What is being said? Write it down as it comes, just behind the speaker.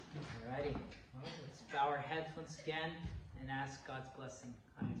Alrighty. Well, let's bow our heads once again and ask God's blessing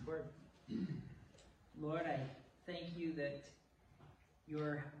on His Word. Lord, I thank you that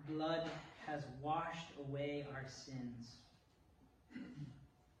your blood has washed away our sins.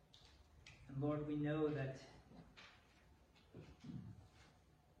 And Lord, we know that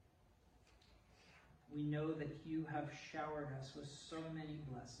you have showered us with so many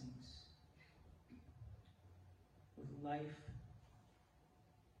blessings, with life,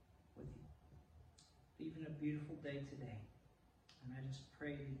 with even a beautiful day today. And I just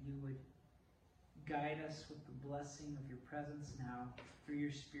pray that you would guide us with the blessing of your presence now through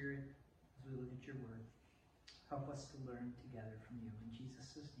your Spirit as we look at your word. Help us to learn together from you. In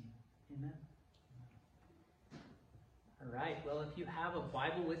Jesus' name, amen. All right, well, if you have a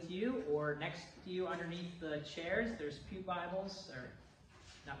Bible with you or next to you underneath the chairs, there's pew Bibles, or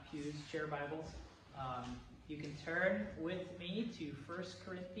not pews, chair Bibles. You can turn with me to 1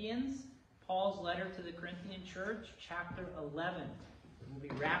 Corinthians, Paul's letter to the Corinthian church, chapter 11. We'll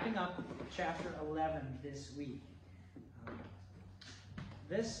be wrapping up chapter 11 this week.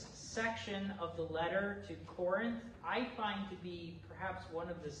 This section of the letter to Corinth, I find to be perhaps one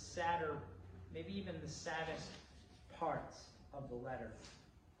of the sadder, maybe even the saddest parts of the letter.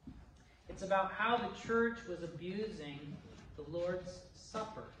 It's about how the church was abusing the Lord's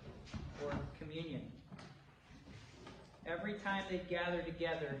Supper, or communion. Every time they gathered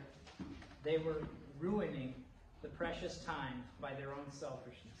together, they were ruining the precious time by their own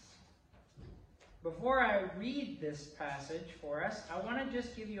selfishness. Before I read this passage for us, I want to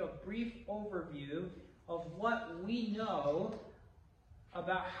just give you a brief overview of what we know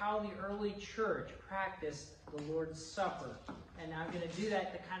about how the early church practiced the Lord's Supper. And I'm going to do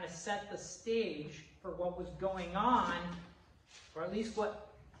that to kind of set the stage for what was going on, or at least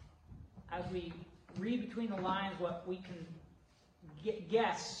what, as we read between the lines, what we can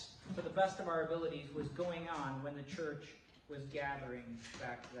guess to the best of our abilities was going on when the church was gathering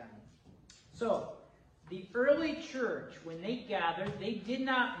back then. So, the early church, when they gathered, they did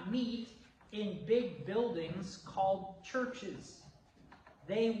not meet in big buildings called churches.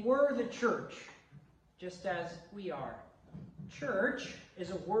 They were the church, just as we are. Church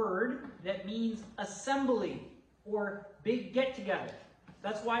is a word that means assembly or big get-together.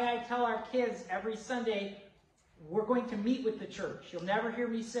 That's why I tell our kids every Sunday, we're going to meet with the church. You'll never hear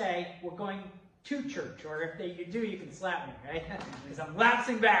me say, we're going to church, or if you do, you can slap me, right? Because I'm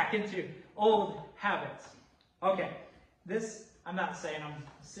lapsing back into old habits. Okay, this, I'm not saying I'm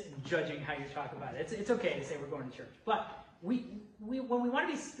sitting judging how you talk about it. It's okay to say we're going to church. But when we want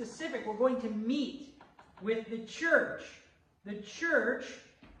to be specific, we're going to meet with the church. The church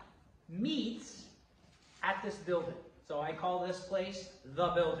meets at this building. So I call this place the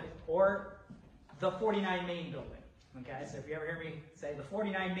building, or the 49 Main building. Okay, so if you ever hear me say the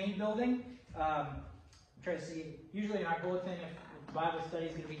 49 Main building, try to see, usually in our bulletin, if Bible study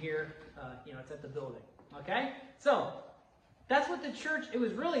is going to be here, it's at the building. Okay, so that's what the church, it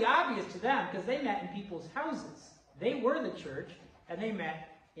was really obvious to them because they met in people's houses. They were the church, and they met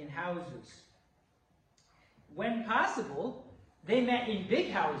in houses. When possible, they met in big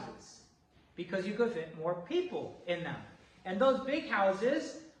houses because you could fit more people in them. And those big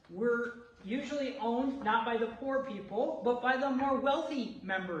houses were usually owned not by the poor people, but by the more wealthy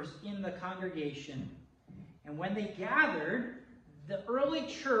members in the congregation. And when they gathered, the early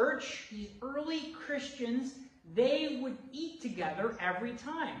church, these early Christians, they would eat together every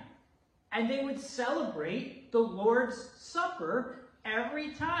time. And they would celebrate the Lord's Supper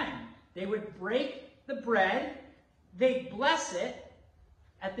every time. They would break the bread, they'd bless it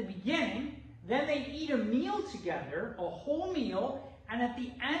at the beginning, then they'd eat a meal together, a whole meal, and at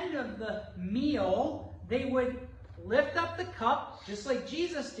the end of the meal, they would lift up the cup, just like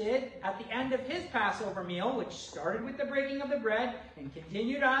Jesus did at the end of his Passover meal, which started with the breaking of the bread and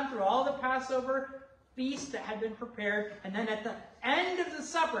continued on through all the Passover feasts that had been prepared. And then at the end of the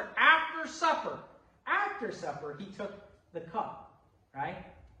supper, after supper, he took the cup, right?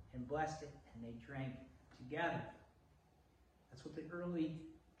 And blessed it, and they drank together. That's what the early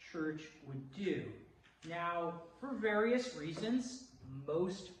church would do. Now, for various reasons,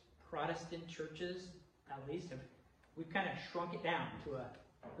 most Protestant churches, at least, we've kind of shrunk it down to a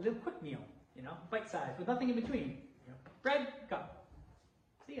little quick meal, bite size, with nothing in between. Bread, cup.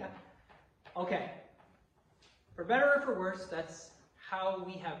 See ya. Okay. For better or for worse, that's how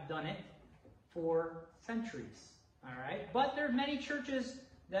we have done it for centuries. All right? But there are many churches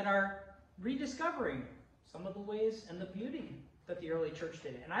that are rediscovering some of the ways and the beauty that the early church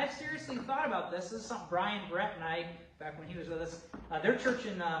did it. And I've seriously thought about this. This is something Brian Brett and I, back when he was with us, their church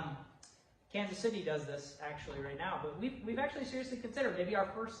in Kansas City does this actually right now, but we've actually seriously considered maybe our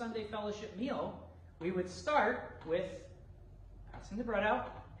first Sunday fellowship meal, we would start with passing the bread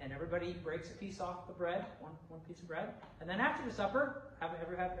out, and everybody breaks a piece off the bread, one piece of bread, and then after the supper,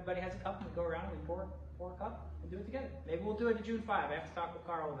 everybody has a cup, and we go around and we pour a cup and do it together. Maybe we'll do it at June 5. I have to talk with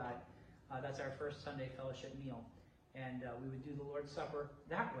Carl about it. That's our first Sunday fellowship meal, and we would do the Lord's Supper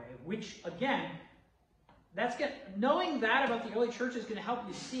that way, which again, knowing that about the early church is going to help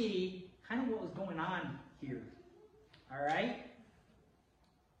you see kind of what was going on here. All right?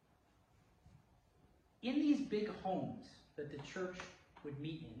 In these big homes that the church would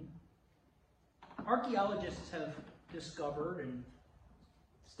meet in, archaeologists have discovered, and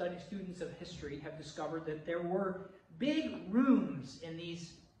students of history have discovered, that there were big rooms in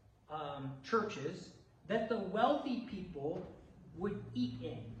these churches that the wealthy people would eat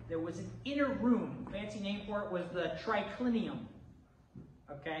in. There was an inner room. Fancy name for it was the triclinium.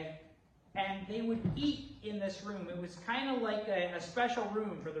 Okay? And they would eat in this room. It was kind of like a special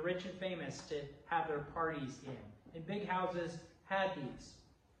room for the rich and famous to have their parties in. And big houses had these.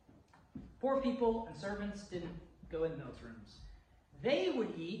 Poor people and servants didn't go in those rooms. They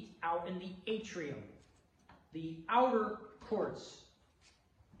would eat out in the atrium, the outer courts.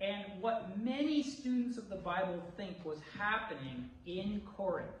 And what many students of the Bible think was happening in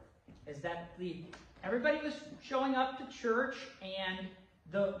Corinth is that everybody was showing up to church, and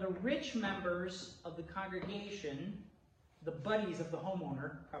the rich members of the congregation, the buddies of the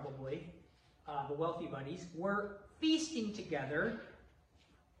homeowner probably, the wealthy buddies, were feasting together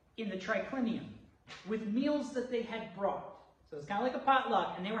in the triclinium with meals that they had brought. So it's kind of like a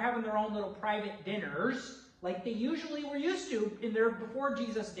potluck, and they were having their own little private dinners like they usually were used to in their before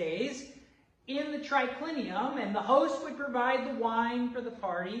Jesus days in the triclinium, and the host would provide the wine for the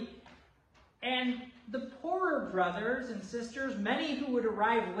party. And the poorer brothers and sisters, many who would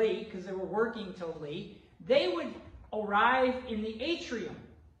arrive late because they were working till late, they would arrive in the atrium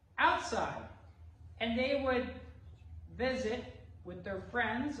outside, and they would visit with their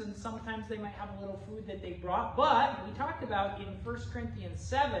friends, and sometimes they might have a little food that they brought. But we talked about in 1 Corinthians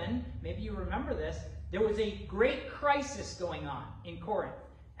 7, maybe you remember this, there was a great crisis going on in Corinth.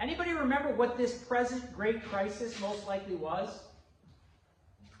 Anybody remember what this present great crisis most likely was?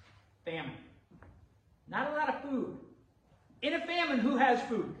 Famine. Not a lot of food. In a famine, who has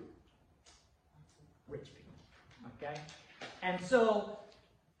food? Rich people. Okay? And so,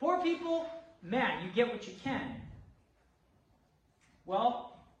 poor people, man, you get what you can.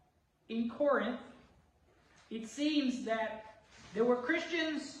 Well, in Corinth, it seems that there were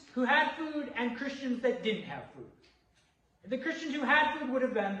Christians who had food and Christians that didn't have food. The Christians who had food would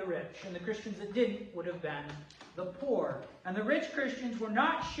have been the rich, and the Christians that didn't would have been the poor. And the rich Christians were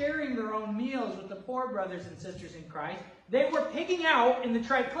not sharing their own meals with the poor brothers and sisters in Christ. They were pigging out in the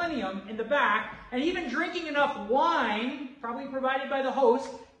triclinium in the back, and even drinking enough wine, probably provided by the host,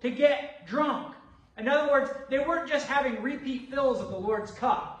 to get drunk. In other words, they weren't just having repeat fills of the Lord's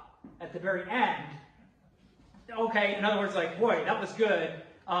cup at the very end. Okay, in other words, like, boy, that was good.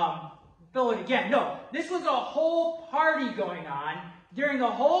 Fill it again. No, this was a whole party going on. During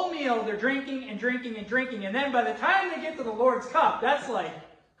the whole meal, they're drinking and drinking and drinking. And then by the time they get to the Lord's cup, that's the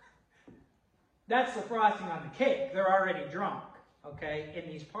frosting on the cake. They're already drunk, okay,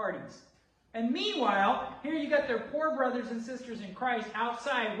 in these parties. And meanwhile, here you got their poor brothers and sisters in Christ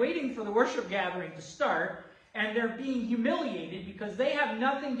outside waiting for the worship gathering to start, and they're being humiliated because they have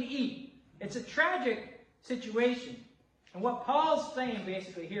nothing to eat. It's a tragic situation. And what Paul's saying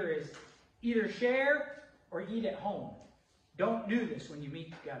basically here is either share or eat at home. Don't do this when you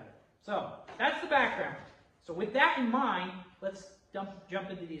meet together. So, that's the background. So with that in mind, let's jump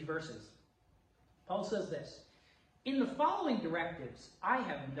into these verses. Paul says this: in the following directives, I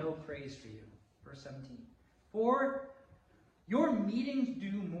have no praise for you. Verse 17. For your meetings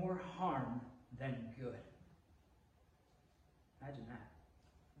do more harm than good. Imagine that.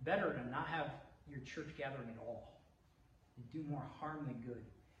 Better to not have your church gathering at all. You do more harm than good.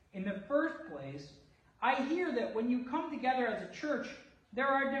 In the first place, I hear that when you come together as a church, there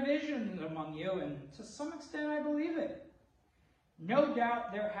are divisions among you, and to some extent I believe it. No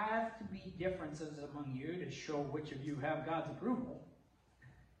doubt there have to be differences among you to show which of you have God's approval.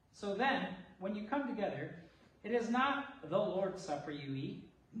 So then, when you come together, it is not the Lord's Supper you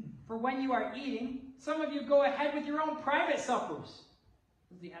eat. For when you are eating, some of you go ahead with your own private suppers.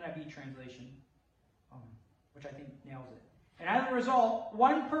 This is the NIV translation, which I think nails it. And as a result,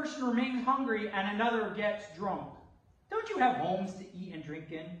 one person remains hungry and another gets drunk. Don't you have homes to eat and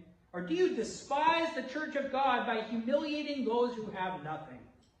drink in? Or do you despise the church of God by humiliating those who have nothing?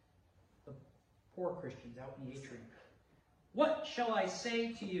 The poor Christians out in the atrium. What shall I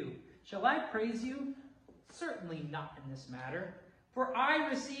say to you? Shall I praise you? Certainly not in this matter. For I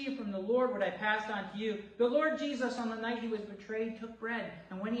received from the Lord what I passed on to you. The Lord Jesus, on the night he was betrayed, took bread,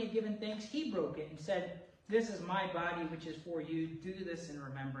 and when he had given thanks, he broke it and said, This is my body, which is for you. Do this in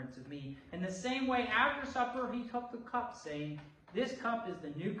remembrance of me. In the same way, after supper, he took the cup, saying, This cup is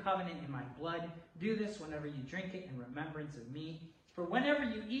the new covenant in my blood. Do this whenever you drink it in remembrance of me. For whenever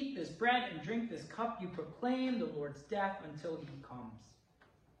you eat this bread and drink this cup, you proclaim the Lord's death until he comes.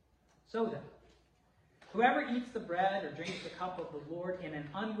 So then, whoever eats the bread or drinks the cup of the Lord in an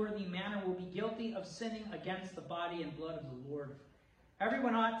unworthy manner will be guilty of sinning against the body and blood of the Lord.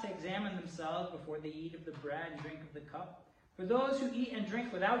 Everyone ought to examine themselves before they eat of the bread and drink of the cup. For those who eat and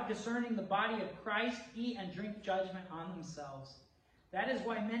drink without discerning the body of Christ eat and drink judgment on themselves. That is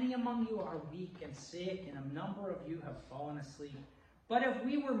why many among you are weak and sick, and a number of you have fallen asleep. But if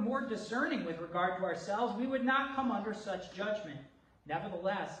we were more discerning with regard to ourselves, we would not come under such judgment.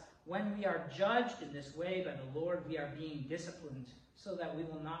 Nevertheless, when we are judged in this way by the Lord, we are being disciplined, so that we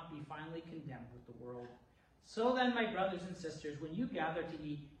will not be finally condemned with the world. So then, my brothers and sisters, when you gather to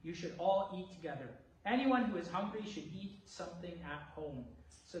eat, you should all eat together. Anyone who is hungry should eat something at home,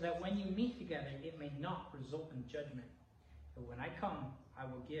 so that when you meet together, it may not result in judgment. But when I come, I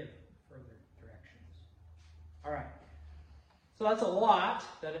will give further directions. All right. So that's a lot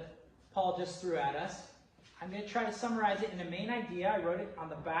that Paul just threw at us. I'm going to try to summarize it in a main idea. I wrote it on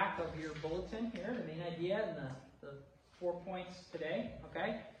the back of your bulletin here, the main idea and the 4 points today.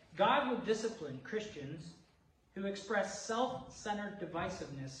 Okay? God will discipline Christians who express self-centered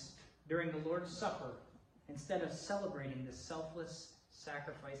divisiveness during the Lord's Supper instead of celebrating the selfless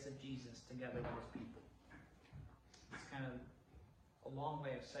sacrifice of Jesus together with his people. It's kind of a long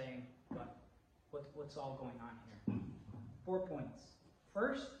way of saying what's all going on here. 4 points.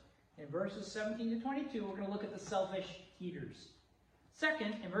 First, in verses 17 to 22, we're going to look at the selfish eaters.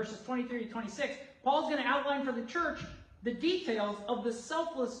 Second, in verses 23 to 26, Paul's going to outline for the church the details of the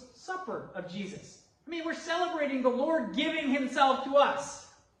selfless supper of Jesus. I mean, we're celebrating the Lord giving himself to us.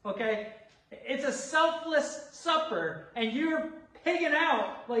 Okay? It's a selfless supper, and you're pigging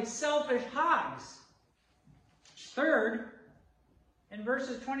out like selfish hogs. Third, in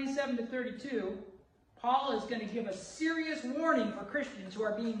verses 27 to 32, Paul is going to give a serious warning for Christians who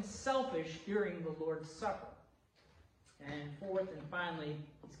are being selfish during the Lord's Supper. And fourth and finally,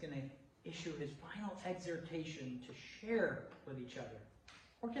 he's going to issue his final exhortation to share with each other,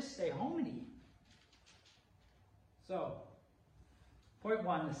 or just stay home and eat. So, point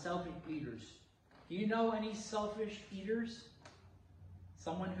one, the selfish eaters. Do you know any selfish eaters?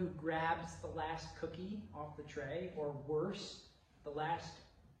 Someone who grabs the last cookie off the tray, or worse, the last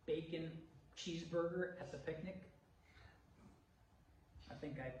bacon cheeseburger at the picnic? I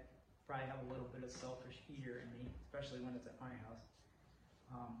think I probably have a little bit of selfish eater in me, especially when it's at my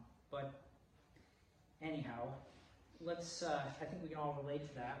house. But anyhow, I think we can all relate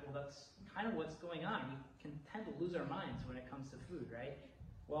to that. Well, that's kind of what's going on. We can tend to lose our minds when it comes to food, right?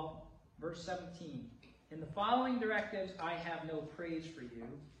 Well, verse 17. In the following directives, I have no praise for you,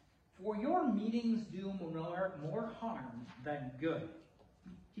 for your meetings do more harm than good.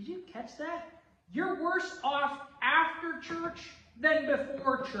 Did you catch that? You're worse off after church than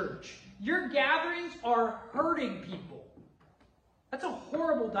before church. Your gatherings are hurting people. That's a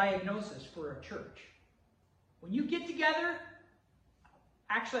horrible diagnosis for a church. When you get together,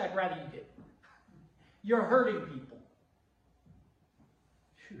 actually, I'd rather you didn't. You're hurting people.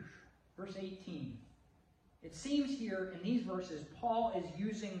 Whew. Verse 18. It seems here in these verses, Paul is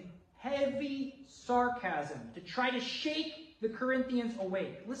using heavy sarcasm to try to shake the Corinthians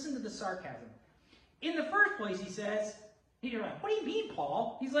awake. Listen to the sarcasm. In the first place, he says, you're like, what do you mean,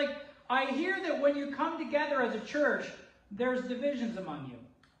 Paul? He's like, I hear that when you come together as a church, there's divisions among you.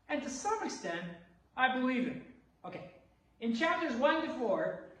 And to some extent, I believe it. Okay. In chapters 1 to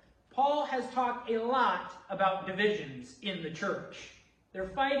 4, Paul has talked a lot about divisions in the church. They're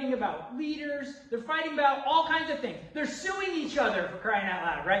fighting about leaders. They're fighting about all kinds of things. They're suing each other, for crying out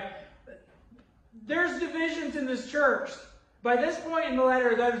loud, right? There's divisions in this church. By this point in the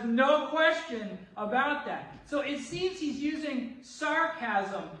letter, there's no question about that. So it seems he's using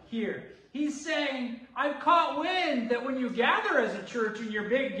sarcasm here. He's saying, I've caught wind that when you gather as a church in your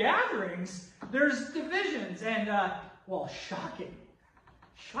big gatherings, there's divisions. And, well, shocking.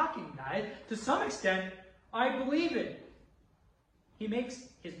 Shocking, guys. To some extent, I believe it. He makes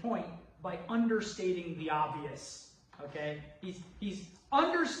his point by understating the obvious. Okay? He's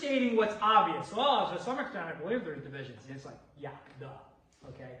understating what's obvious. Well, to some extent, I believe there's divisions. And it's like, yeah, duh.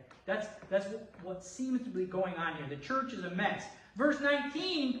 Okay? That's what seems to be going on here. The church is a mess. Verse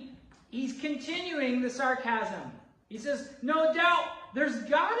 19, he's continuing the sarcasm. He says, no doubt there's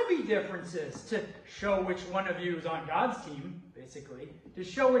got to be differences to show which one of you is on God's team, basically, to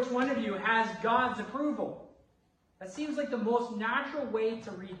show which one of you has God's approval. That seems like the most natural way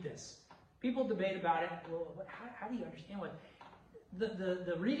to read this. People debate about it. Well, how do you understand what?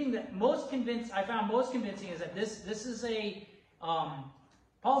 The reading that I found most convincing is that this is a,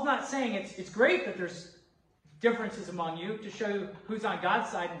 Paul's not saying it's great that there's differences among you to show you who's on God's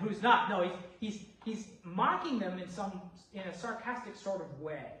side and who's not. No, he's mocking them in a sarcastic sort of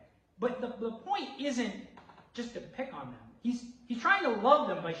way. But the point isn't just to pick on them. He's trying to love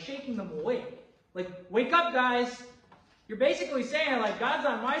them by shaking them awake. Like, wake up, guys. You're basically saying, like, God's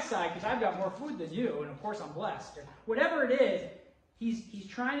on my side because I've got more food than you, and of course I'm blessed. Or whatever it is, he's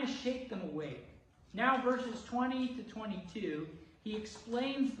trying to shake them awake. Now, verses 20 to 22, he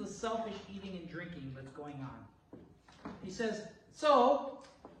explains the selfish eating and drinking that's going on. He says, so,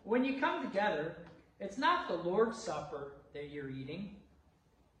 when you come together, it's not the Lord's Supper that you're eating.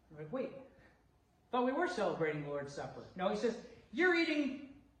 I'm like, wait, thought we were celebrating the Lord's Supper. No, he says, you're eating,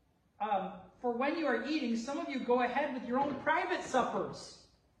 for when you are eating, some of you go ahead with your own private suppers.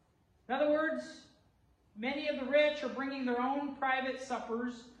 In other words, many of the rich are bringing their own private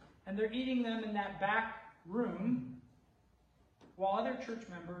suppers, and they're eating them in that back room, while other church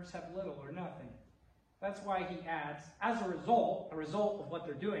members have little or nothing. That's why he adds, as a result of what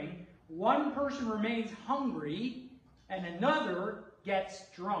they're doing, one person remains hungry and another gets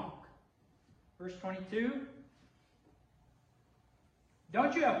drunk. Verse 22.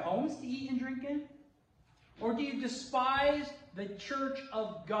 Don't you have homes to eat and drink in? Or do you despise the church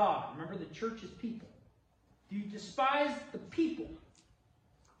of God? Remember, the church is people. Do you despise the people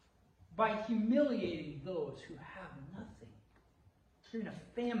by humiliating those who have nothing? You're in a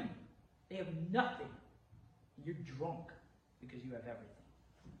famine. They have nothing. You're drunk because you have everything.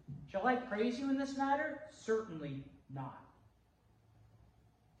 Shall I praise you in this matter? Certainly not.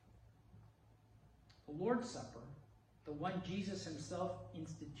 The Lord's Supper, the one Jesus himself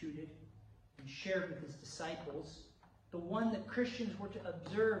instituted and shared with his disciples, the one that Christians were to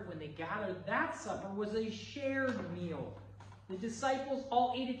observe when they gathered, that supper was a shared meal. The disciples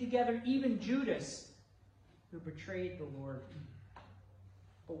all ate it together, even Judas, who betrayed the Lord.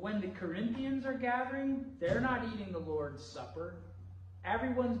 But when the Corinthians are gathering, they're not eating the Lord's Supper.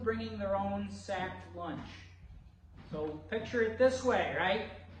 Everyone's bringing their own sacked lunch. So picture it this way, right?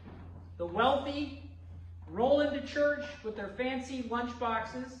 The wealthy roll into church with their fancy lunch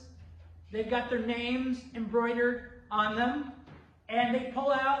boxes. They've got their names embroidered on them. And they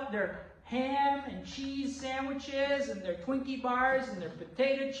pull out their ham and cheese sandwiches and their Twinkie bars and their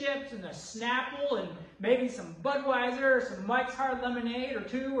potato chips and their Snapple and maybe some Budweiser or some Mike's Hard Lemonade or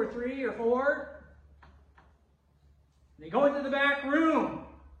 2 or 3 or 4. They go into the back room,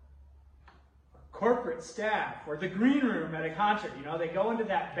 corporate staff, or the green room at a concert. You know, they go into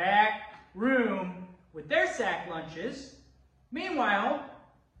that back room with their sack lunches. Meanwhile,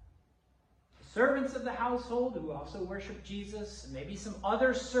 the servants of the household who also worship Jesus, and maybe some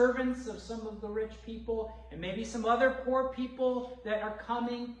other servants of some of the rich people, and maybe some other poor people that are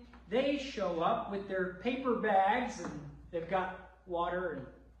coming, they show up with their paper bags, and they've got water and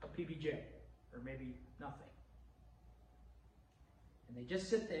a PBJ, or maybe nothing. And they just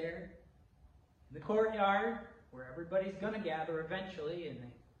sit there in the courtyard where everybody's going to gather eventually, and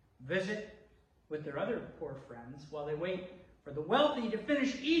they visit with their other poor friends while they wait for the wealthy to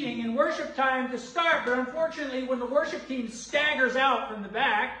finish eating and worship time to start. But unfortunately, when the worship team staggers out from the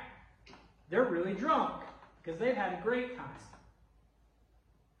back, they're really drunk because they've had a great time.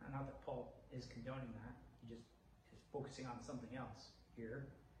 Not that Paul is condoning that. He just is focusing on something else here,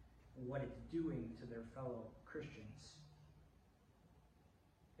 what it's doing to their fellow Christians.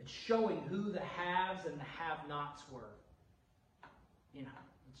 It's showing who the haves and the have-nots were. You know,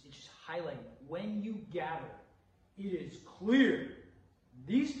 it's just highlighting. When you gather, it is clear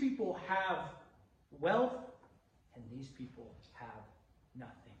these people have wealth and these people have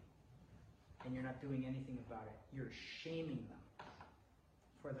nothing. And you're not doing anything about it. You're shaming them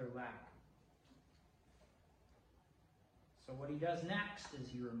for their lack. So what he does next is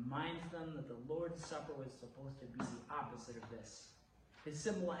he reminds them that the Lord's Supper was supposed to be the opposite of this. It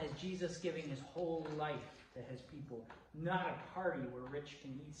symbolized Jesus giving his whole life to his people, not a party where rich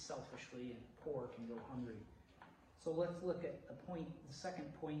can eat selfishly and poor can go hungry. So let's look at the second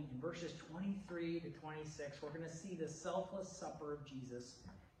point in verses 23 to 26. We're going to see the selfless supper of Jesus.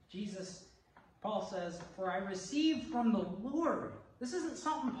 Jesus, Paul says, "For I received from the Lord." This isn't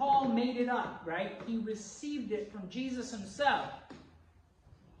something Paul made it up, right? He received it from Jesus himself.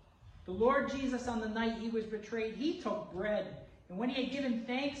 The Lord Jesus, on the night he was betrayed, he took bread. And when he had given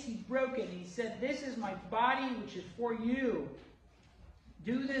thanks, he broke it. And he said, "This is my body, which is for you.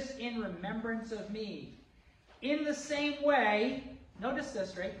 Do this in remembrance of me. In the same way, notice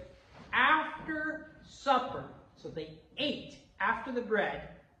this, right? After supper, so they ate after the bread.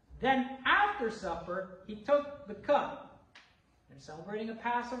 Then after supper, he took the cup. They're celebrating a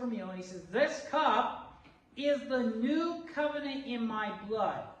Passover meal, and he says, this cup is the new covenant in my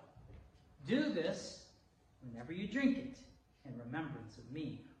blood. Do this whenever you drink it in remembrance of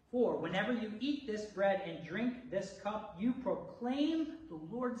me. For whenever you eat this bread and drink this cup, you proclaim the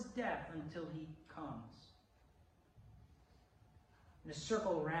Lord's death until he comes. And to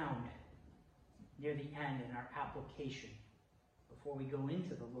circle around near the end in our application before we go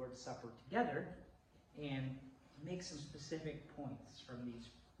into the Lord's Supper together and make some specific points from these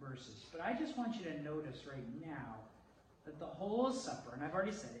verses. But I just want you to notice right now that the whole supper, and I've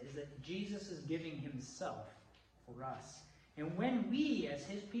already said it, is that Jesus is giving himself for us. And when we, as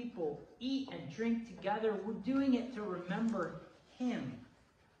his people, eat and drink together, we're doing it to remember him.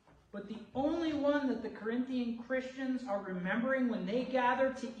 But the only one that the Corinthian Christians are remembering when they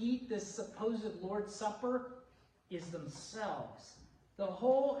gather to eat this supposed Lord's Supper is themselves. The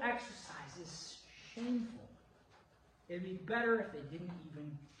whole exercise is shameful. It'd be better if they didn't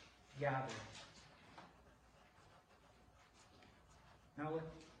even gather. Now look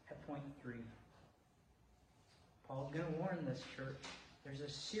at point 3. Paul's going to warn this church. There's a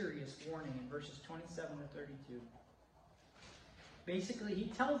serious warning in verses 27 to 32. Basically, he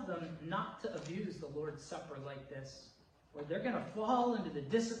tells them not to abuse the Lord's Supper like this, or they're going to fall into the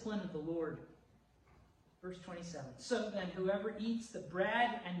discipline of the Lord. Verse 27. So then, whoever eats the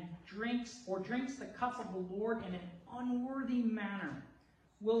bread and drinks the cup of the Lord in an unworthy manner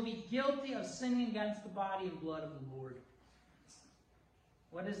will be guilty of sinning against the body and blood of the Lord.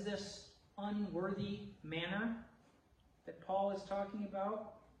 What is this unworthy manner that Paul is talking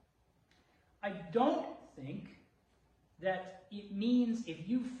about? I don't think that it means if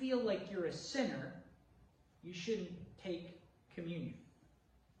you feel like you're a sinner, you shouldn't take communion.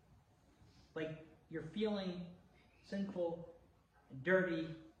 Like you're feeling sinful and dirty,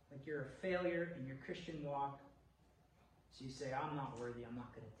 like you're a failure in your Christian walk. So you say, I'm not worthy, I'm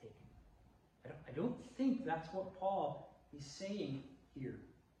not going to take it. I don't think that's what Paul is saying here.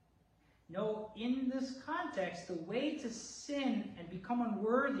 No, in this context, the way to sin and become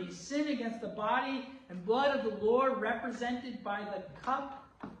unworthy, sin against the body and blood of the Lord represented by the cup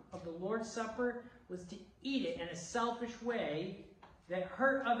of the Lord's Supper, was to eat it in a selfish way that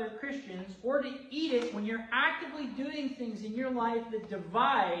hurt other Christians, or to eat it when you're actively doing things in your life that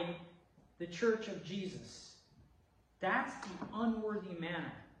divide the church of Jesus. That's the unworthy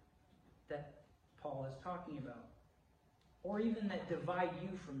manner that Paul is talking about. Or even that divide you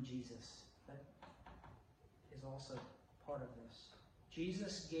from Jesus. That is also part of this.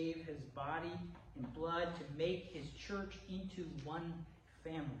 Jesus gave his body and blood to make his church into one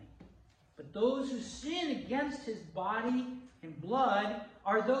family. But those who sin against his body and blood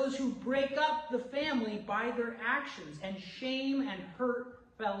are those who break up the family by their actions and shame and hurt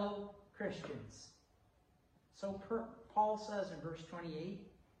fellow Christians. So Paul says in verse 28,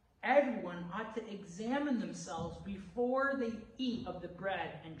 everyone ought to examine themselves before they eat of the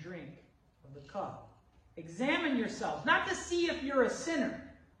bread and drink of the cup. Examine yourselves, not to see if you're a sinner,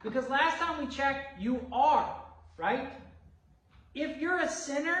 because last time we checked, you are, right? If you're a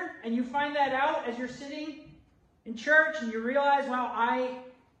sinner and you find that out as you're sitting in church and you realize, well, I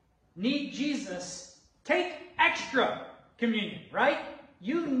need Jesus, take extra communion, right?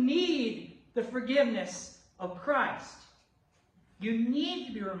 You need the forgiveness of Christ. You need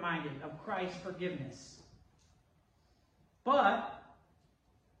to be reminded of Christ's forgiveness. But,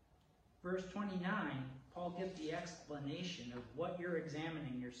 verse 29, Paul gives the explanation of what you're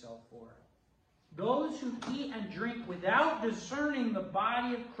examining yourself for. Those who eat and drink without discerning the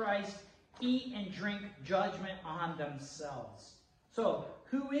body of Christ eat and drink judgment on themselves. So,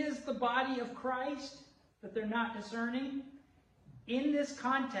 who is the body of Christ that they're not discerning? In this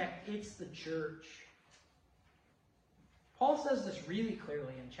context, it's the church. Paul says this really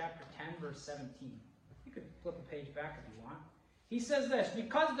clearly in chapter 10, verse 17. You could flip a page back if you want. He says this,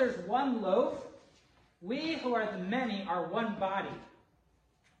 because there's one loaf, we who are the many are one body,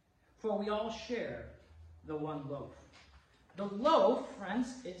 for we all share the one loaf. The loaf,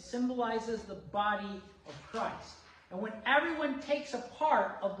 friends, it symbolizes the body of Christ. And when everyone takes a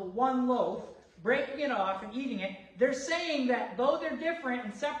part of the one loaf, breaking it off and eating it, they're saying that though they're different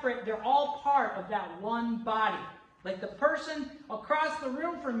and separate, they're all part of that one body. Like the person across the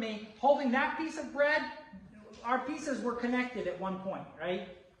room from me holding that piece of bread, our pieces were connected at one point, right?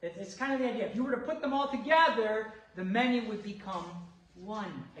 It's kind of the idea. If you were to put them all together, the many would become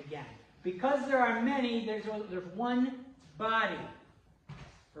one again. Because there are many, there's one body.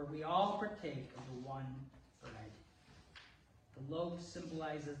 For we all partake of the one bread. The loaf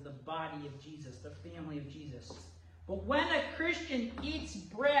symbolizes the body of Jesus, the family of Jesus. But when a Christian eats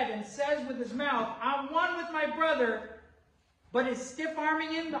bread and says with his mouth, I'm one with my brother, but is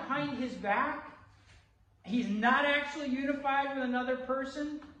stiff-arming him behind his back, he's not actually unified with another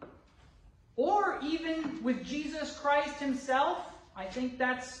person, or even with Jesus Christ himself. I think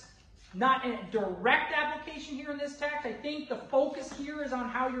that's not a direct application here in this text. I think the focus here is on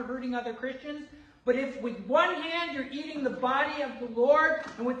how you're hurting other Christians. But if with one hand you're eating the body of the Lord,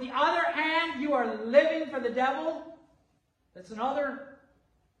 and with the other hand you are living for the devil, that's another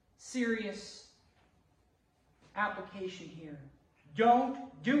serious application here. Don't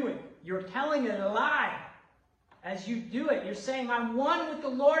do it. You're telling it a lie. As you do it, you're saying, I'm one with the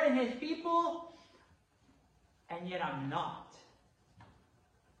Lord and his people, and yet I'm not.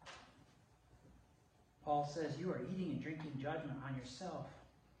 Paul says you are eating and drinking judgment on yourself.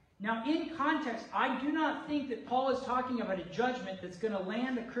 Now, in context, I do not think that Paul is talking about a judgment that's going to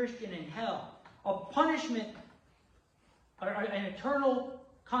land a Christian in hell. A punishment, or an eternal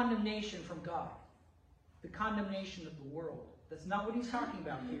condemnation from God. The condemnation of the world. That's not what he's talking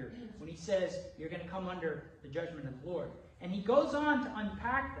about here when he says you're going to come under the judgment of the Lord. And he goes on to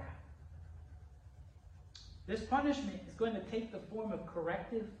unpack that. This punishment is going to take the form of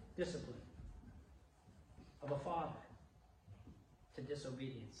corrective discipline of a father to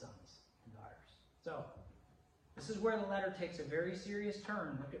disobedient sons and daughters. So, this is where the letter takes a very serious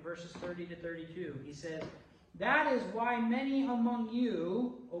turn. Look at verses 30 to 32. He says, that is why many among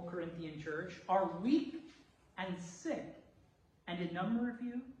you, O Corinthian church, are weak and sick, and a number of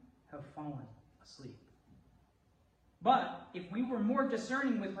you have fallen asleep. But if we were more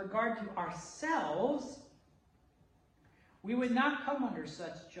discerning with regard to ourselves, we would not come under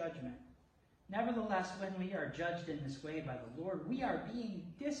such judgment. Nevertheless, when we are judged in this way by the Lord, we are being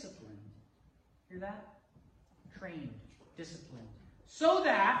disciplined. Hear that? Trained, disciplined. So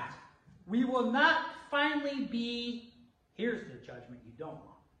that we will not finally be, here's the judgment you don't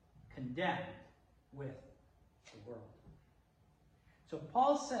want, condemned with the world. So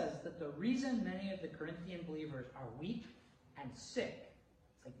Paul says that the reason many of the Corinthian believers are weak and sick,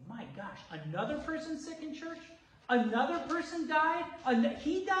 it's like, my gosh, another person sick in church? Another person died?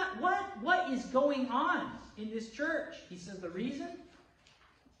 He died? What is going on in this church? He says the reason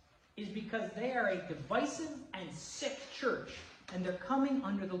is because they are a divisive and sick church, and they're coming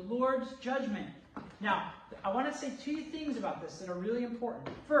under the Lord's judgment. Now, I want to say two things about this that are really important.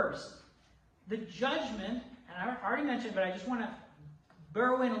 First, the judgment, and I already mentioned, but I just want to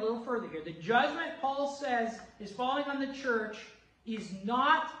burrow in a little further here. The judgment, Paul says, is falling on the church is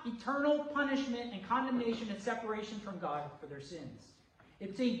not eternal punishment and condemnation and separation from God for their sins.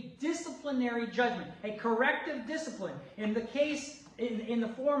 It's a disciplinary judgment, a corrective discipline, in the case, in the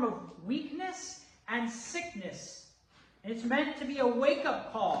form of weakness and sickness. And it's meant to be a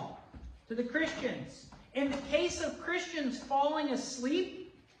wake-up call to the Christians. In the case of Christians falling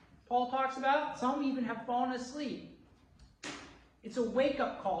asleep, Paul talks about, some even have fallen asleep. It's a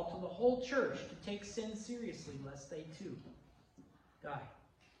wake-up call to the whole church to take sin seriously, lest they too die.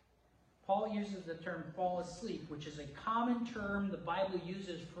 Paul uses the term fall asleep, which is a common term the Bible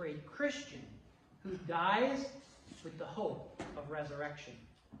uses for a Christian who dies with the hope of resurrection.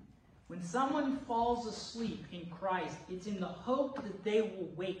 When someone falls asleep in Christ, it's in the hope that they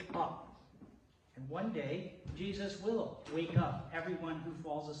will wake up. And one day, Jesus will wake up everyone who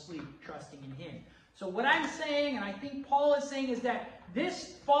falls asleep trusting in him. So what I'm saying, and I think Paul is saying, is that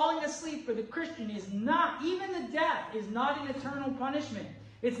this falling asleep for the Christian is not, even the death, is not an eternal punishment.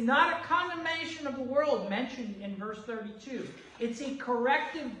 It's not a condemnation of the world mentioned in verse 32. It's a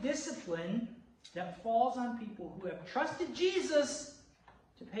corrective discipline that falls on people who have trusted Jesus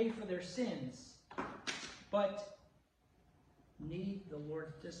to pay for their sins, but need the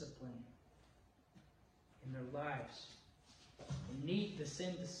Lord's discipline in their lives. They need the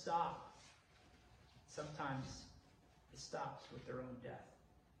sin to stop. Sometimes it stops with their own death.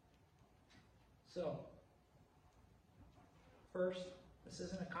 So, first, this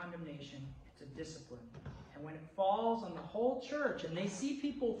isn't a condemnation, it's a discipline. And when it falls on the whole church, and they see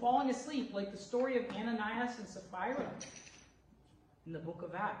people falling asleep, like the story of Ananias and Sapphira in the book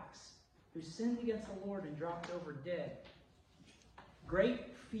of Acts, who sinned against the Lord and dropped over dead.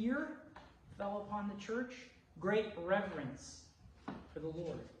 Great fear fell upon the church, great reverence for the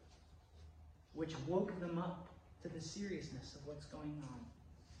Lord, which woke them up to the seriousness of what's going on.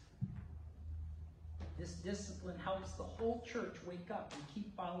 This discipline helps the whole church wake up and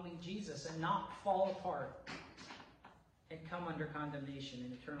keep following Jesus and not fall apart and come under condemnation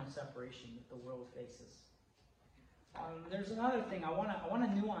and eternal separation that the world faces. There's another thing. I want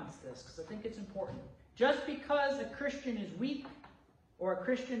to nuance this because I think it's important. Just because a Christian is weak, or a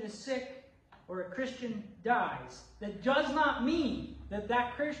Christian is sick, or a Christian dies, that does not mean that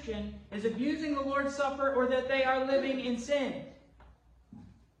that Christian is abusing the Lord's Supper or that they are living in sin.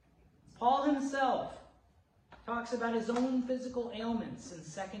 Paul himself talks about his own physical ailments in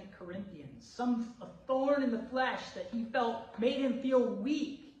 2 Corinthians. A thorn in the flesh that he felt made him feel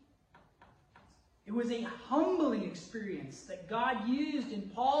weak. It was a humbling experience that God used in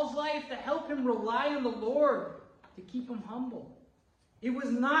Paul's life to help him rely on the Lord to keep him humble. It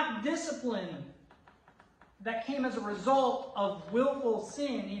was not discipline that came as a result of willful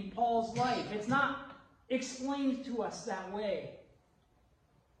sin in Paul's life. It's not explained to us that way.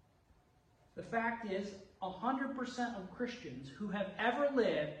 The fact is, 100% of Christians who have ever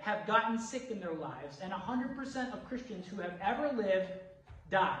lived have gotten sick in their lives, and 100% of Christians who have ever lived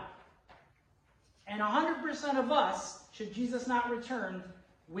died. And 100% of us, should Jesus not return,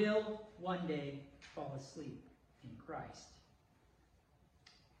 will one day fall asleep in Christ.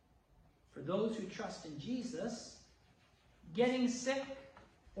 For those who trust in Jesus, getting sick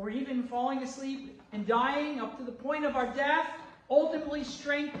or even falling asleep and dying up to the point of our death ultimately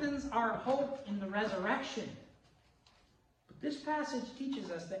strengthens our hope in the resurrection. But this passage teaches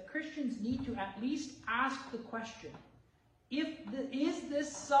us that Christians need to at least ask the question, is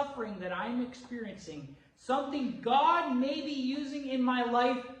this suffering that I'm experiencing something God may be using in my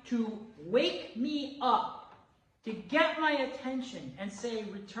life to wake me up, to get my attention and say,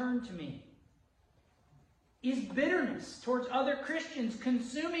 return to me? Is bitterness towards other Christians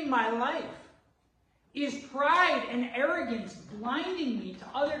consuming my life? Is pride and arrogance blinding me to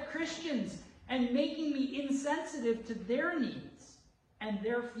other Christians and making me insensitive to their needs and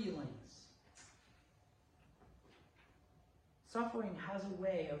their feelings? Suffering has a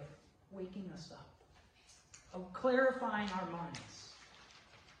way of waking us up, of clarifying our minds.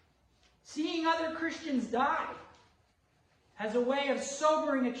 Seeing other Christians die has a way of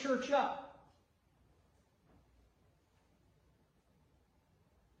sobering a church up.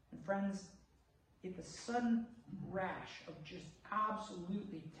 And friends, if a sudden rash of just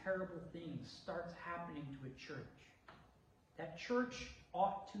absolutely terrible things starts happening to a church, that church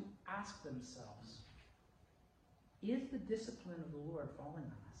ought to ask themselves, is the discipline of the Lord falling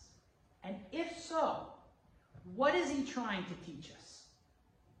on us? And if so, what is he trying to teach us?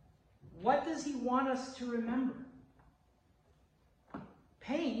 What does he want us to remember?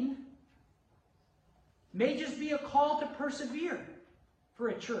 Pain may just be a call to persevere for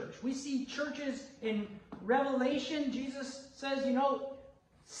a church. We see churches in Revelation. Jesus says,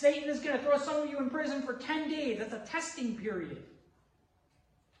 Satan is going to throw some of you in prison for 10 days. That's a testing period.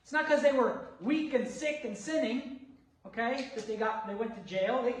 It's not because they were weak and sick and sinning, okay, that they went to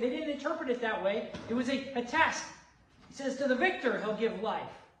jail. They didn't interpret it that way. It was a test. He says to the victor, he'll give life,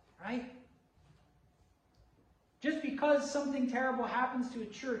 right? Just because something terrible happens to a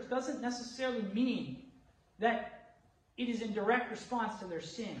church doesn't necessarily mean that it is in direct response to their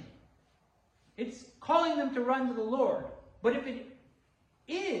sin. It's calling them to run to the Lord. But if it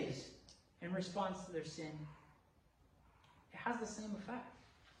is in response to their sin, it has the same effect.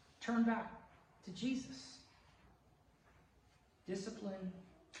 Turn back to Jesus. Discipline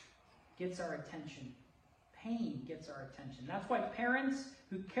gets our attention. Pain gets our attention. That's why parents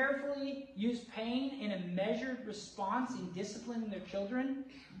who carefully use pain in a measured response in disciplining their children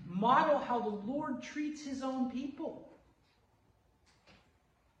model how the Lord treats his own people.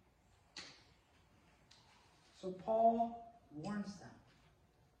 So Paul warns them,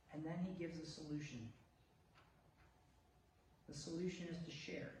 and then he gives a solution. The solution is to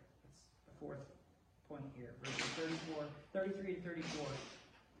share. That's the fourth point here, verses 33 to 34.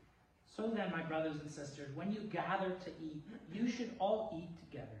 So then, my brothers and sisters, when you gather to eat, you should all eat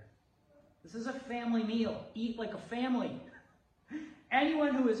together. This is a family meal. Eat like a family.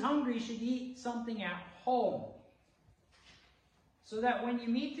 Anyone who is hungry should eat something at home, so that when you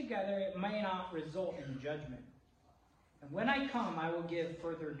meet together, it may not result in judgment. And when I come, I will give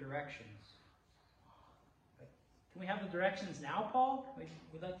further directions. Can we have the directions now, Paul?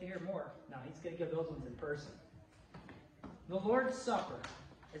 We'd like to hear more. No, he's going to give those ones in person. The Lord's Supper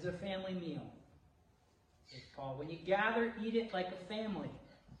is a family meal, says Paul. When you gather, eat it like a family.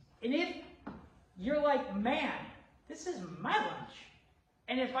 And if you're like, man, this is my lunch,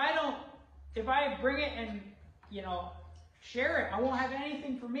 and if I bring it and, share it, I won't have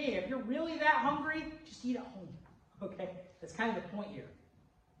anything for me. If you're really that hungry, just eat at home. Okay? That's kind of the point here.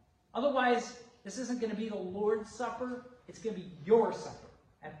 Otherwise, this isn't going to be the Lord's Supper. It's going to be your supper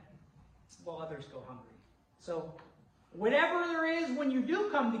while others go hungry. So, whatever there is when you do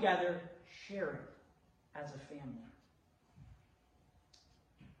come together, share it as a family.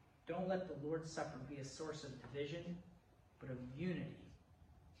 Don't let the Lord's Supper be a source of division, but of unity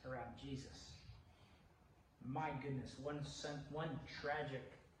around Jesus. My goodness, one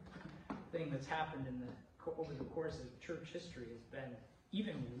tragic thing that's happened over the course of church history has been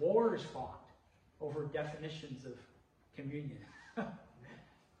even wars fought over definitions of communion.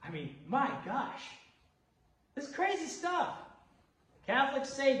 I mean, my gosh, this is crazy stuff. Catholics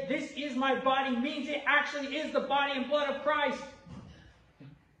say this is my body means it actually is the body and blood of Christ.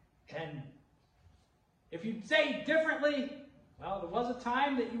 And if you say differently, well, there was a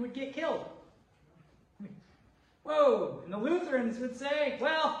time that you would get killed. Whoa! And the Lutherans would say,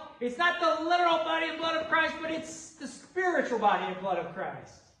 well, it's not the literal body and blood of Christ, but it's the spiritual body and blood of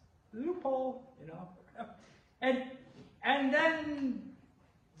Christ. Loophole, you know. And then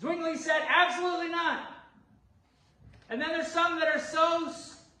Zwingli said, absolutely not. And then there's some that are so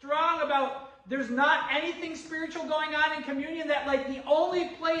strong about there's not anything spiritual going on in communion that like the only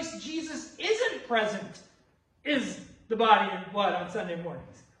place Jesus isn't present is the body and blood on Sunday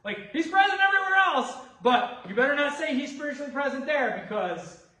mornings. Like, he's present everywhere else, but you better not say he's spiritually present there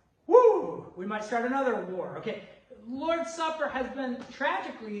because, whoo, we might start another war. Okay, Lord's Supper has been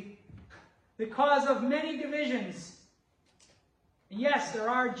tragically the cause of many divisions. And yes, there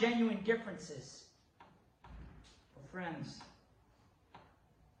are genuine differences. But friends,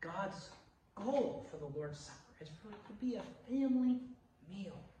 God's goal for the Lord's Supper is for it to be a family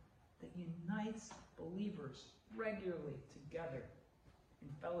meal that unites believers regularly together in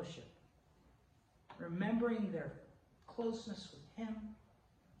fellowship, remembering their closeness with Him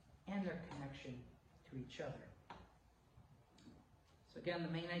and their connection to each other. So again,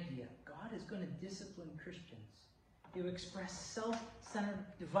 the main idea, God is going to discipline Christians who express self-centered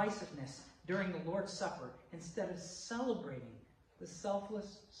divisiveness during the Lord's Supper instead of celebrating the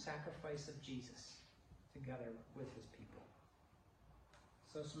selfless sacrifice of Jesus together with His people.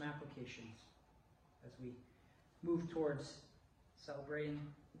 So some applications as we move towards celebrating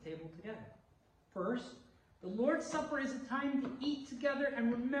the table together. First, the Lord's Supper is a time to eat together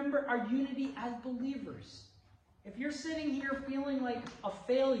and remember our unity as believers. If you're sitting here feeling like a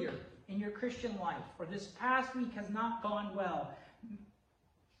failure in your Christian life, or this past week has not gone well,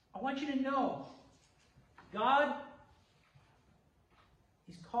 I want you to know God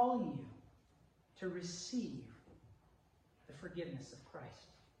is calling you to receive the forgiveness of Christ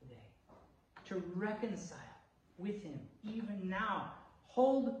today, to reconcile with Him even now.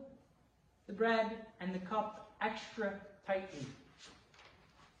 Hold the bread and the cup extra tightly.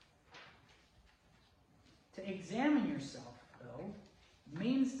 To examine yourself, though,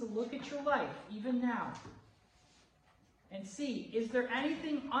 means to look at your life even now and see, is there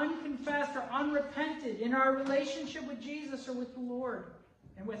anything unconfessed or unrepented in our relationship with Jesus or with the Lord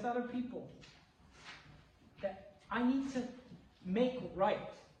and with other people that I need to make right?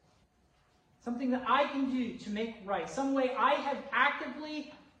 Something that I can do to make right. Some way I have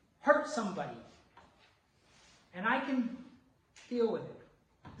actively hurt somebody. And I can deal with it.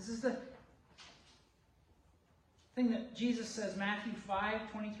 This is the thing that Jesus says, Matthew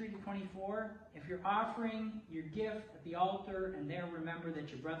 5:23-24. If you're offering your gift at the altar and there remember that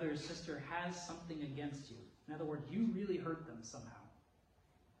your brother or sister has something against you. In other words, you really hurt them somehow.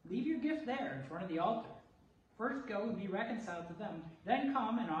 Leave your gift there in front of the altar. First go and be reconciled to them. Then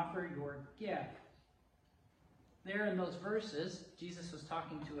come and offer your gift. There in those verses, Jesus was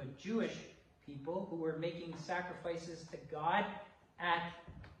talking to a Jewish people who were making sacrifices to God at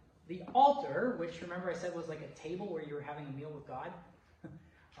the altar, which, remember I said, was like a table where you were having a meal with God.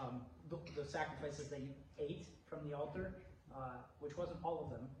 The sacrifices that you ate from the altar, which wasn't all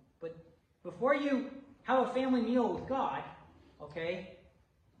of them. But before you have a family meal with God, okay,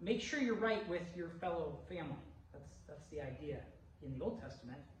 make sure you're right with your fellow family. That's the idea in the Old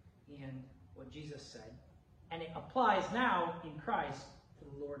Testament and what Jesus said. And it applies now in Christ to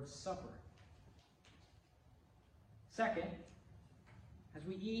the Lord's Supper. Second, as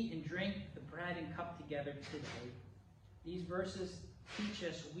we eat and drink the bread and cup together today, these verses teach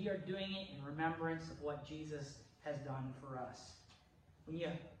us we are doing it in remembrance of what Jesus has done for us. When you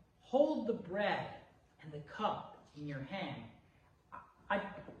hold the bread and the cup in your hand,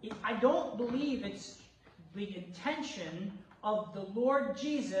 I don't believe it's the intention of the Lord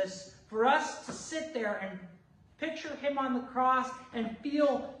Jesus for us to sit there and picture Him on the cross and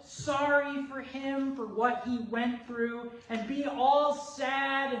feel sorry for Him for what He went through and be all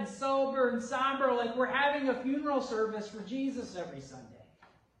sad and sober and somber like we're having a funeral service for Jesus every Sunday.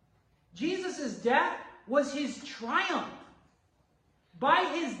 Jesus' death was His triumph. By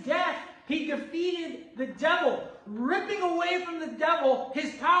His death, He defeated the devil, ripping away from the devil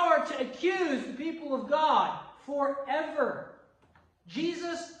his power to accuse the people of God forever.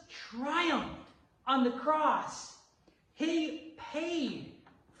 Jesus triumphed on the cross. He paid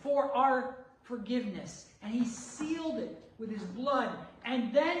for our forgiveness, and he sealed it with his blood.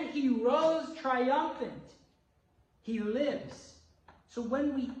 And then he rose triumphant. He lives. So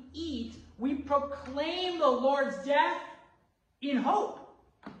when we eat, we proclaim the Lord's death in hope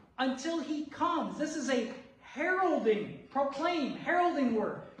until he comes. This is a heralding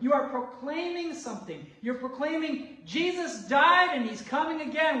word. You are proclaiming something. You're proclaiming Jesus died and he's coming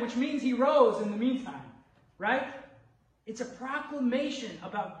again, which means he rose in the meantime, right? It's a proclamation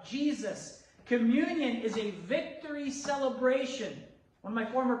about Jesus. Communion is a victory celebration. One of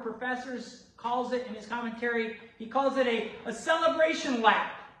my former professors calls it in his commentary, he calls it a celebration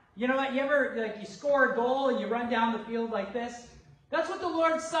lap. You know what? You ever, you score a goal and you run down the field like this? That's what the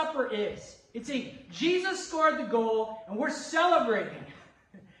Lord's Supper is. It's Jesus scored the goal and we're celebrating.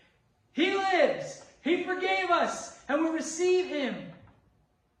 He lives. He forgave us and we receive him.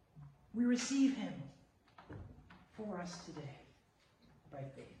 We receive him for us today by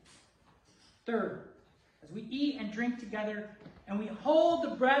faith. Third, as we eat and drink together and we hold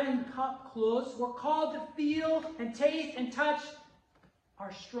the bread and cup close, we're called to feel and taste and touch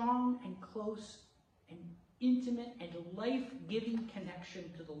our strong and close and intimate and life-giving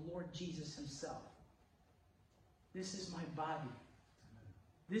connection to the Lord Jesus himself. This is my body.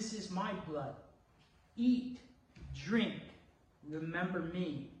 This is my blood. Eat, drink, remember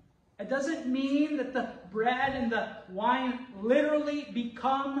me. It doesn't mean that the bread and the wine literally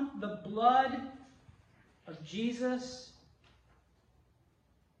become the blood of Jesus.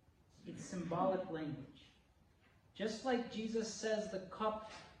 It's symbolic language. Just like Jesus says the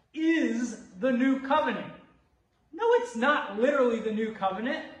cup is the new covenant. No, it's not literally the new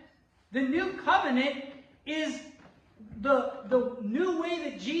covenant. The new covenant is the new way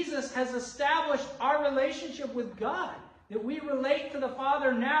that Jesus has established our relationship with God. That we relate to the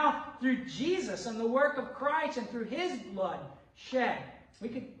Father now through Jesus and the work of Christ and through his blood shed. We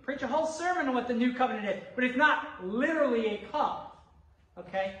could preach a whole sermon on what the new covenant is, but it's not literally a cup.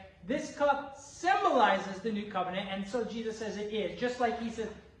 Okay? This cup symbolizes the new covenant, and so Jesus says it is. Just like he says,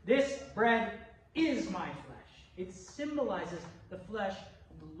 this bread is my flesh. It symbolizes the flesh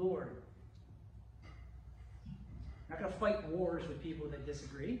of the Lord. I'm not going to fight wars with people that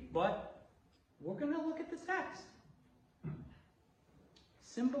disagree, but we're going to look at the text.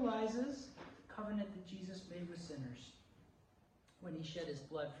 Symbolizes the covenant that Jesus made with sinners when he shed his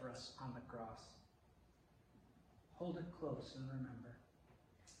blood for us on the cross. Hold it close and remember.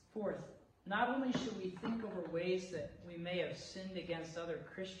 Fourth, not only should we think over ways that we may have sinned against other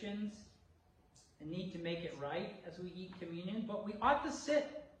Christians and need to make it right as we eat communion, but we ought to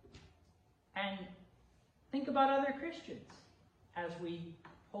sit and think about other Christians as we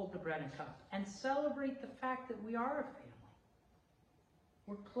hold the bread and cup and celebrate the fact that we are a family.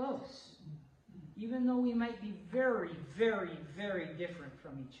 We're close, even though we might be very, very, very different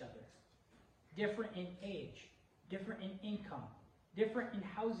from each other. Different in age, different in income, different in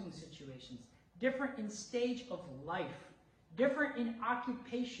housing situations, different in stage of life, different in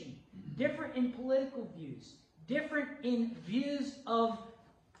occupation, different in political views, different in views of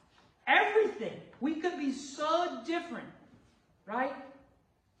everything. We could be so different, right?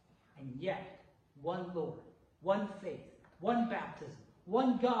 And yet, one Lord, one faith, one baptism,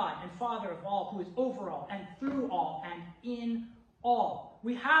 one God and Father of all, who is over all and through all and in all.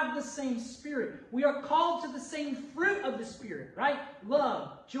 We have the same Spirit. We are called to the same fruit of the Spirit, right?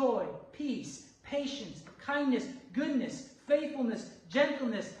 Love, joy, peace, patience, kindness, goodness, faithfulness,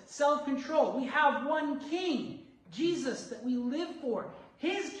 gentleness, self-control. We have one King, Jesus, that we live for.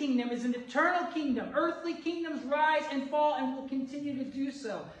 His kingdom is an eternal kingdom. Earthly kingdoms rise and fall and will continue to do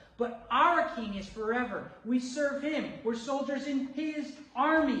so. But our King is forever. We serve him. We're soldiers in his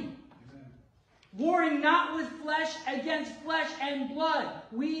army. Amen. Warring not with flesh against flesh and blood.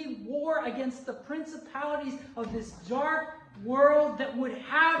 We war against the principalities of this dark world that would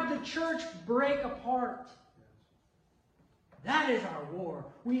have the church break apart. That is our war.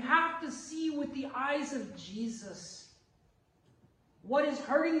 We have to see with the eyes of Jesus. What is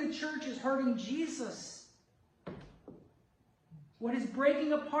hurting the church is hurting Jesus. What is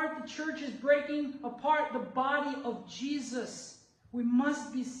breaking apart the church is breaking apart the body of Jesus. We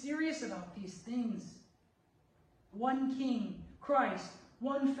must be serious about these things. One King, Christ.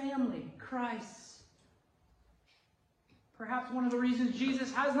 One family, Christ. Perhaps one of the reasons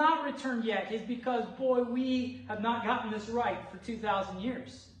Jesus has not returned yet is because, boy, we have not gotten this right for 2,000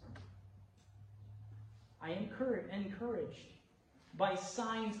 years. I am encouraged by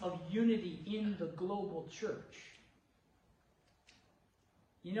signs of unity in the global church.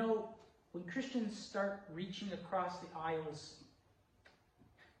 You know, when Christians start reaching across the aisles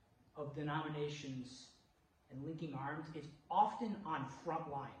of denominations and linking arms is often on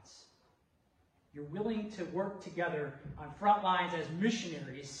front lines. You're willing to work together on front lines as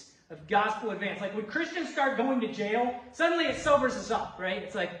missionaries of gospel advance. Like when Christians start going to jail, suddenly it sobers us up, right?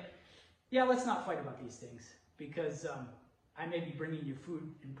 It's like, yeah, let's not fight about these things because I may be bringing you food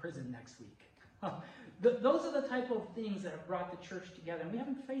in prison next week. Those are the type of things that have brought the church together, and we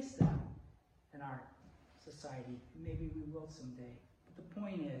haven't faced that in our society. Maybe we will someday. But the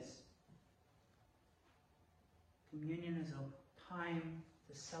point is, communion is a time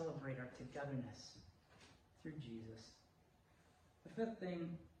to celebrate our togetherness through Jesus. The fifth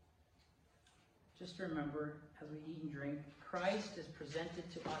thing, just remember, as we eat and drink, Christ is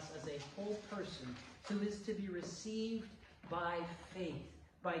presented to us as a whole person who is to be received by faith,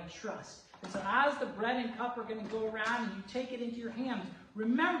 by trust. And so as the bread and cup are going to go around and you take it into your hands,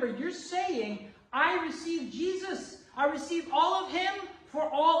 remember, you're saying, I receive Jesus. I receive all of him for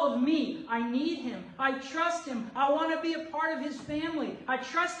all of me. I need him. I trust him. I want to be a part of his family. I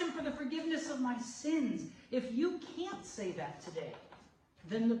trust him for the forgiveness of my sins. If you can't say that today,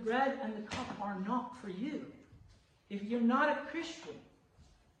 then the bread and the cup are not for you. If you're not a Christian,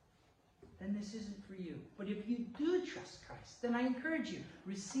 then this isn't for you. But if you do trust Christ, then I encourage you,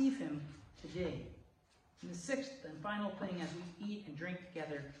 receive him today. And the sixth and final thing, as we eat and drink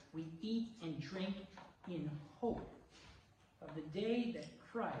together, we eat and drink in hope of the day that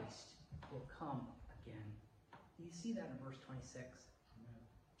Christ will come again. Do you see that in verse 26?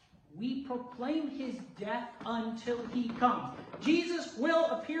 We proclaim his death until he comes. Jesus will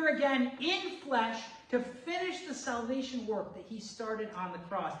appear again in flesh to finish the salvation work that he started on the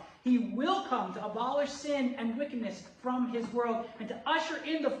cross. He will come to abolish sin and wickedness from his world and to usher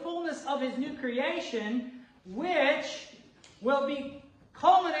in the fullness of his new creation, which will be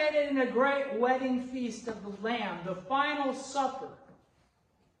culminated in a great wedding feast of the Lamb, the final supper.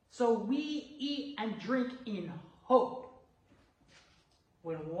 So we eat and drink in hope.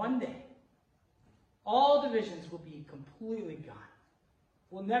 When one day, all divisions will be completely gone.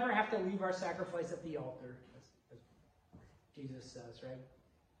 We'll never have to leave our sacrifice at the altar, as Jesus says, right?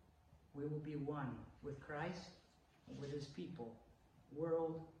 We will be one with Christ and with his people,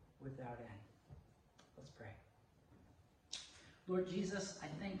 world without end. Let's pray. Lord Jesus, I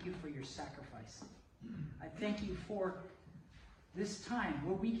thank you for your sacrifice. I thank you for this time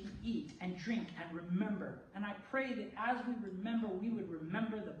where we can eat and drink and remember. And I pray that as we remember, we would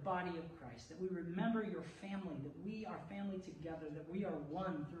remember the body of Christ, that we remember your family, that we are family together, that we are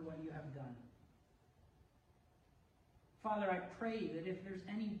one through what you have done. Father, I pray that if there's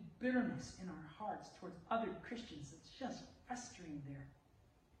any bitterness in our hearts towards other Christians that's just festering there,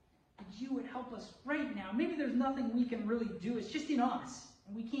 that you would help us right now. Maybe there's nothing we can really do. It's just in us.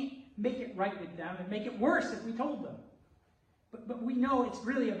 And we can't make it right with them and make it worse if we told them. But we know it's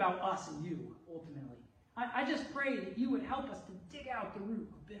really about us and you, ultimately. I just pray that you would help us to dig out the root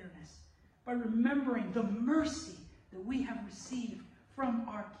of bitterness by remembering the mercy that we have received from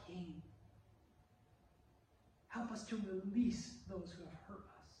our King. Help us to release those who have hurt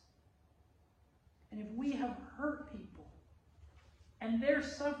us. And if we have hurt people, and they're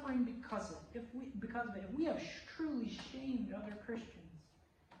suffering because of it, if we have truly shamed other Christians,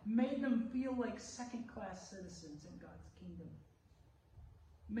 made them feel like second-class citizens in God's kingdom,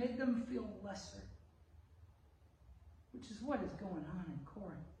 made them feel lesser, which is what is going on in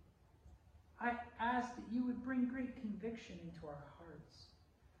Corinth. I ask that you would bring great conviction into our hearts,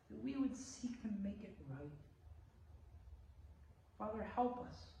 that we would seek to make it right. Father, help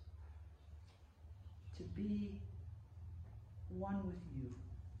us to be one with you,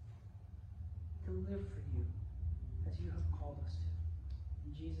 to live for you as you have called us to.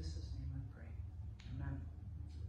 In Jesus' name.